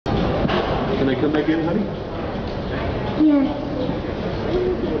I come back in, honey? Yes.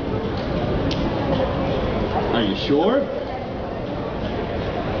 Are you sure?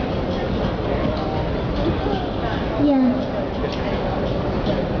 Yeah.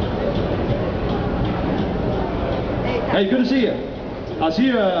 Hey, good to see you. I'll see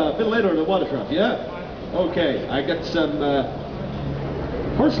you a bit later at the water trough, yeah? Okay, I got some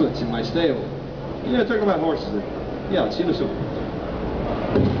horselets in my stable. Yeah, talking about horses. Yeah, I'll see you soon.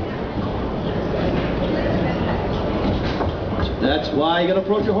 That's why you gotta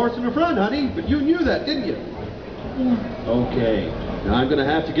approach a horse in the front, honey. But you knew that, didn't you? Yeah. Okay. Now I'm gonna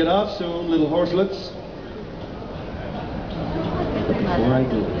have to get off soon, little horselets. But before I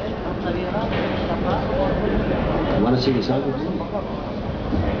do, you wanna sing a song with me?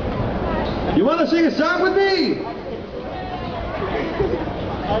 You wanna sing a song with me?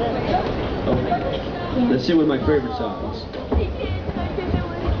 Okay. Let's see one of my favorite songs.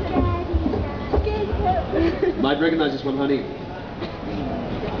 Might recognize this one, honey.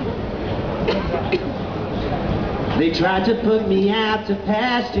 They tried to put me out to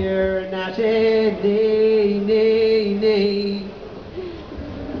pasture, and I said, nay, nay, nay.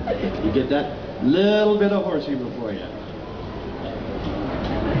 You get that? Little bit of horse humor for you.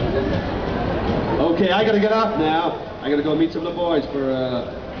 Okay, I gotta get off now. I gotta go meet some of the boys for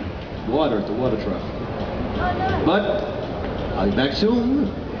water at the water trough. But I'll be back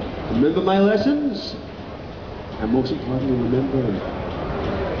soon. Remember my lessons? And most importantly, remember,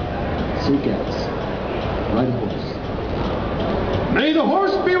 Hoofbeatz, ride a horse. May the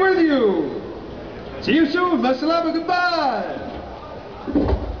horse be with you! See you soon, Masalama, goodbye!